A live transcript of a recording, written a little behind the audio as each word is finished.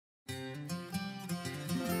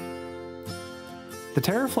The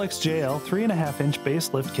TeraFlex JL 3.5-inch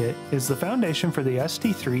base lift kit is the foundation for the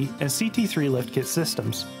ST3 and CT3 lift kit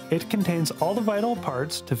systems. It contains all the vital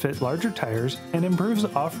parts to fit larger tires and improves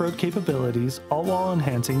off-road capabilities, all while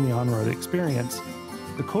enhancing the on-road experience.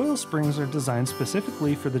 The coil springs are designed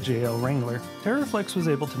specifically for the JL Wrangler. TeraFlex was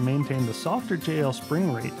able to maintain the softer JL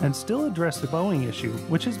spring rate and still address the bowing issue,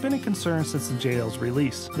 which has been a concern since the JL's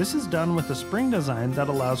release. This is done with a spring design that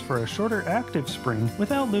allows for a shorter active spring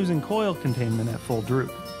without losing coil containment at full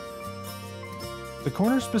droop. The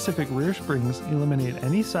corner-specific rear springs eliminate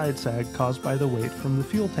any side sag caused by the weight from the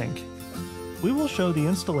fuel tank. We will show the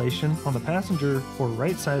installation on the passenger or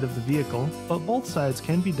right side of the vehicle, but both sides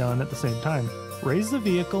can be done at the same time. Raise the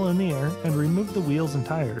vehicle in the air and remove the wheels and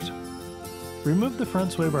tires. Remove the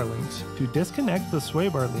front sway bar links. To disconnect the sway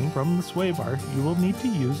bar link from the sway bar, you will need to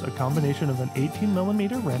use a combination of an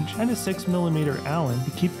 18mm wrench and a 6mm Allen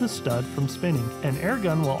to keep the stud from spinning. An air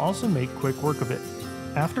gun will also make quick work of it.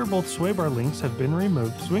 After both sway bar links have been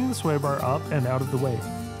removed, swing the sway bar up and out of the way.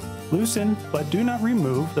 Loosen, but do not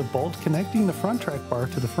remove, the bolt connecting the front track bar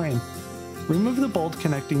to the frame. Remove the bolt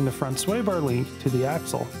connecting the front sway bar link to the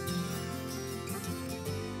axle.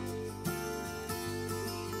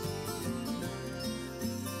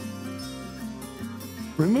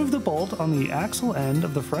 Remove the bolt on the axle end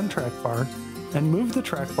of the front track bar and move the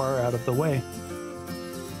track bar out of the way.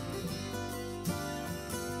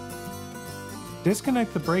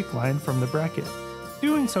 Disconnect the brake line from the bracket.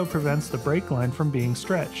 Doing so prevents the brake line from being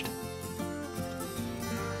stretched.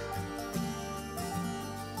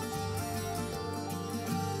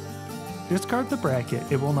 Discard the bracket,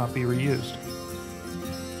 it will not be reused.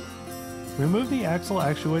 Remove the axle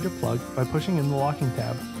actuator plug by pushing in the locking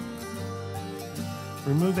tab.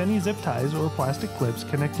 Remove any zip ties or plastic clips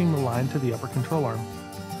connecting the line to the upper control arm.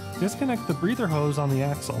 Disconnect the breather hose on the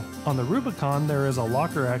axle. On the Rubicon, there is a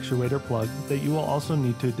locker actuator plug that you will also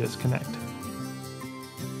need to disconnect.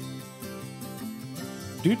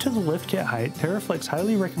 Due to the lift kit height, TeraFlex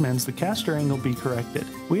highly recommends the caster angle be corrected.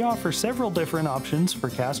 We offer several different options for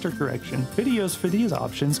caster correction. Videos for these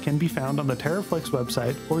options can be found on the TeraFlex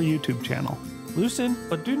website or YouTube channel. Loosen,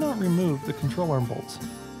 but do not remove the control arm bolts.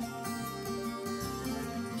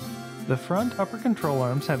 The front upper control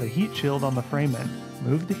arms have a heat shield on the frame end.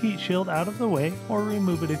 Move the heat shield out of the way or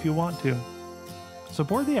remove it if you want to.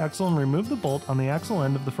 Support the axle and remove the bolt on the axle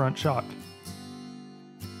end of the front shock.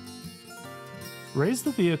 Raise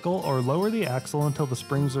the vehicle or lower the axle until the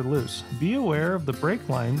springs are loose. Be aware of the brake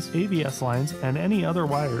lines, ABS lines, and any other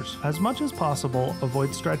wires. As much as possible,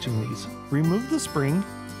 avoid stretching these. Remove the spring.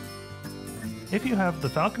 If you have the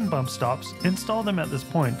Falcon bump stops, install them at this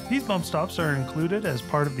point. These bump stops are included as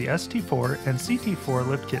part of the ST4 and CT4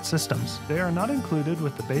 lift kit systems. They are not included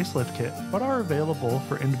with the base lift kit, but are available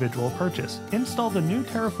for individual purchase. Install the new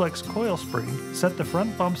TeraFlex coil spring, set the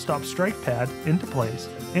front bump stop strike pad into place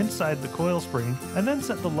inside the coil spring, and then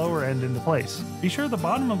set the lower end into place. Be sure the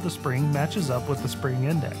bottom of the spring matches up with the spring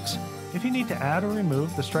index. If you need to add or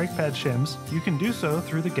remove the strike pad shims, you can do so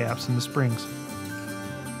through the gaps in the springs.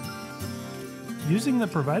 Using the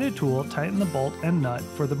provided tool, tighten the bolt and nut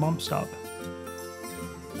for the bump stop.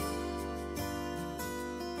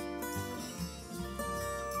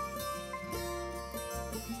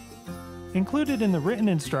 Included in the written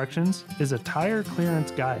instructions is a tire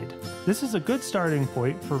clearance guide. This is a good starting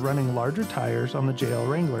point for running larger tires on the JL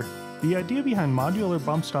Wrangler. The idea behind modular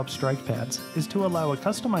bump stop strike pads is to allow a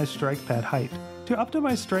customized strike pad height. To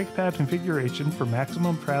optimize strike pad configuration for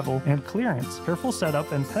maximum travel and clearance, careful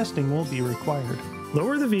setup and testing will be required.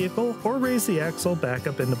 Lower the vehicle or raise the axle back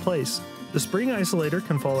up into place. The spring isolator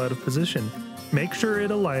can fall out of position. Make sure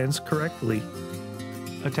it aligns correctly.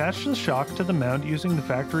 Attach the shock to the mount using the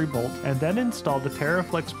factory bolt and then install the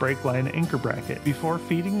TeraFlex brake line anchor bracket before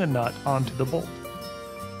feeding the nut onto the bolt.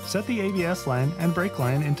 Set the ABS line and brake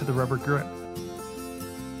line into the rubber grip.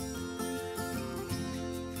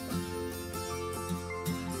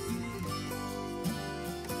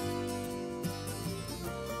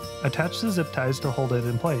 Attach the zip ties to hold it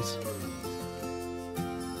in place.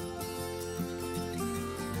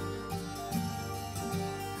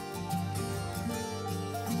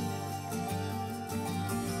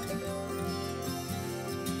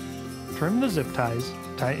 Trim the zip ties,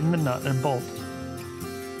 tighten the nut and bolt.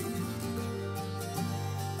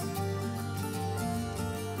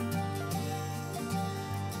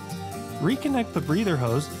 Reconnect the breather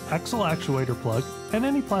hose, axle actuator plug, and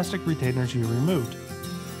any plastic retainers you removed.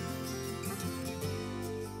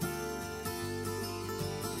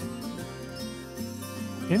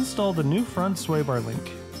 Install the new front sway bar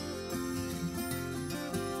link.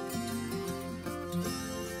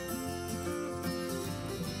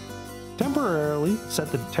 Temporarily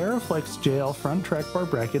set the TeraFlex JL front track bar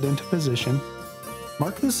bracket into position.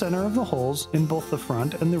 Mark the center of the holes in both the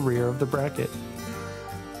front and the rear of the bracket.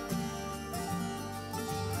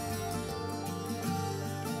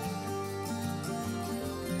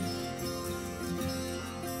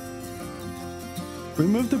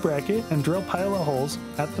 Remove the bracket and drill pilot holes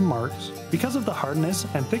at the marks. Because of the hardness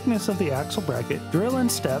and thickness of the axle bracket, drill in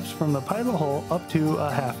steps from the pilot hole up to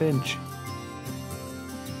a ½ inch.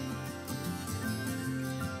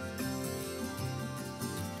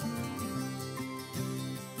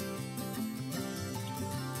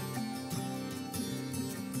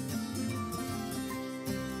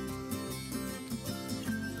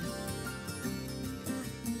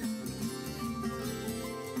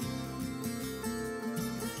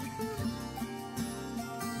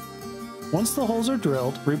 Once the holes are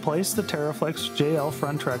drilled, replace the TeraFlex JL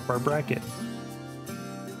front track bar bracket.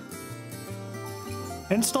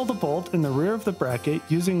 Install the bolt in the rear of the bracket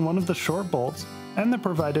using one of the short bolts and the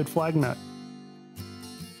provided flag nut.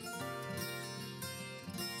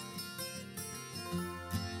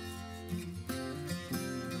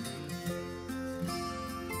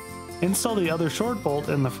 Install the other short bolt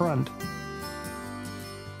in the front.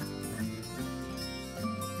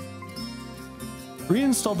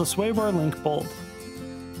 Reinstall the sway bar link bolt.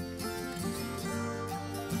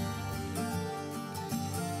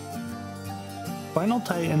 Final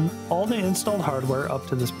tighten all the installed hardware up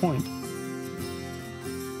to this point.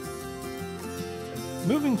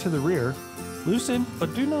 Moving to the rear, loosen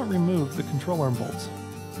but do not remove the control arm bolts.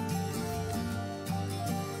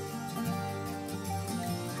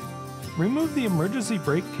 Remove the emergency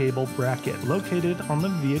brake cable bracket located on the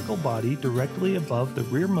vehicle body directly above the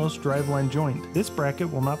rearmost driveline joint. This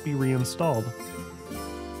bracket will not be reinstalled.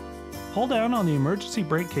 Pull down on the emergency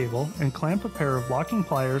brake cable and clamp a pair of locking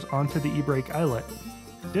pliers onto the e-brake eyelet.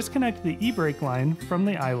 Disconnect the e-brake line from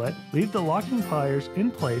the eyelet, leave the locking pliers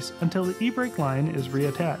in place until the e-brake line is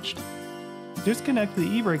reattached. Disconnect the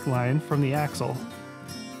e-brake line from the axle.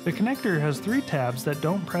 The connector has 3 tabs that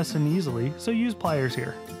don't press in easily, so use pliers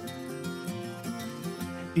here.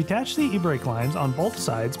 Detach the e-brake lines on both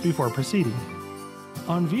sides before proceeding.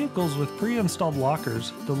 On vehicles with pre-installed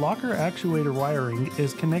lockers, the locker actuator wiring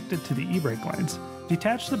is connected to the e-brake lines.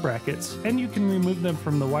 Detach the brackets, and you can remove them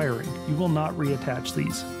from the wiring. You will not reattach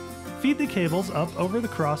these. Feed the cables up over the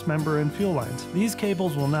crossmember and fuel lines. These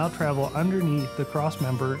cables will now travel underneath the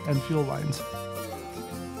crossmember and fuel lines.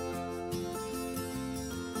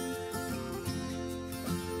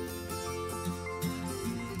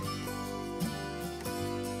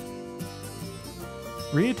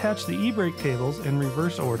 Reattach the e-brake cables in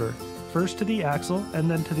reverse order, first to the axle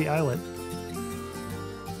and then to the eyelet.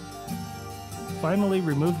 Finally,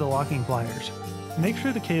 remove the locking pliers. Make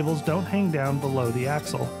sure the cables don't hang down below the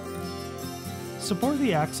axle. Support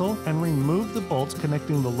the axle and remove the bolts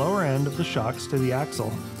connecting the lower end of the shocks to the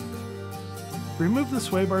axle. Remove the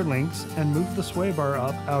sway bar links and move the sway bar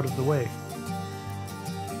up out of the way.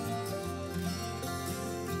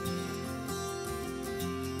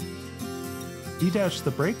 Detach the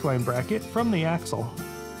brake line bracket from the axle.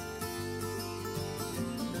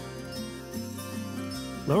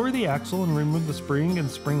 Lower the axle and remove the spring and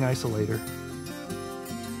spring isolator.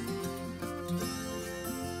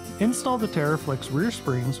 Install the TeraFlex rear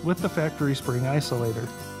springs with the factory spring isolator.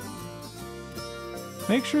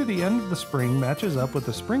 Make sure the end of the spring matches up with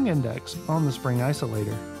the spring index on the spring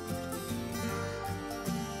isolator.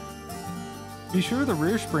 Be sure the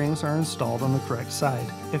rear springs are installed on the correct side.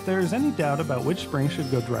 If there is any doubt about which spring should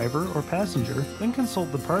go driver or passenger, then consult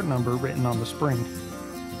the part number written on the spring.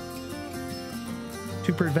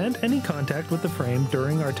 To prevent any contact with the frame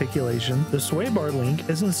during articulation, the sway bar link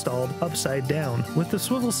is installed upside down with the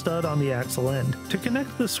swivel stud on the axle end. To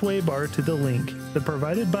connect the sway bar to the link, the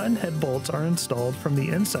provided button head bolts are installed from the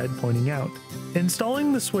inside pointing out.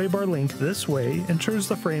 Installing the sway bar link this way ensures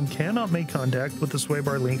the frame cannot make contact with the sway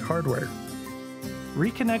bar link hardware.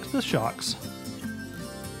 Reconnect the shocks.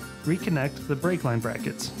 Reconnect the brake line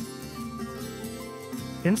brackets.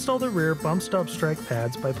 Install the rear bump stop strike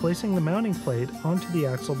pads by placing the mounting plate onto the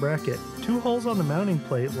axle bracket. 2 holes on the mounting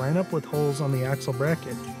plate line up with holes on the axle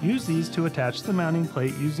bracket. Use these to attach the mounting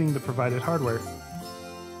plate using the provided hardware.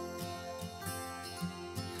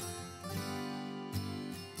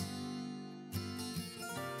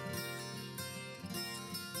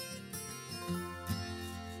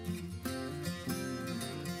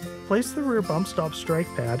 Place the rear bump stop strike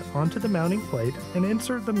pad onto the mounting plate and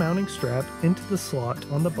insert the mounting strap into the slot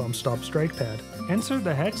on the bump stop strike pad. Insert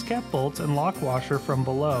the hex cap bolts and lock washer from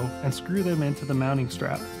below and screw them into the mounting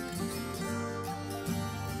strap.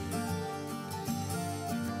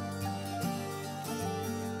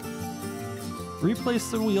 Replace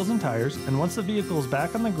the wheels and tires, and once the vehicle is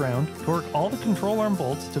back on the ground, torque all the control arm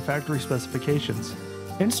bolts to factory specifications.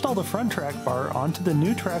 Install the front track bar onto the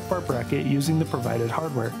new track bar bracket using the provided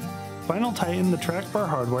hardware. Final tighten the track bar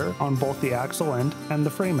hardware on both the axle end and the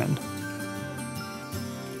frame end.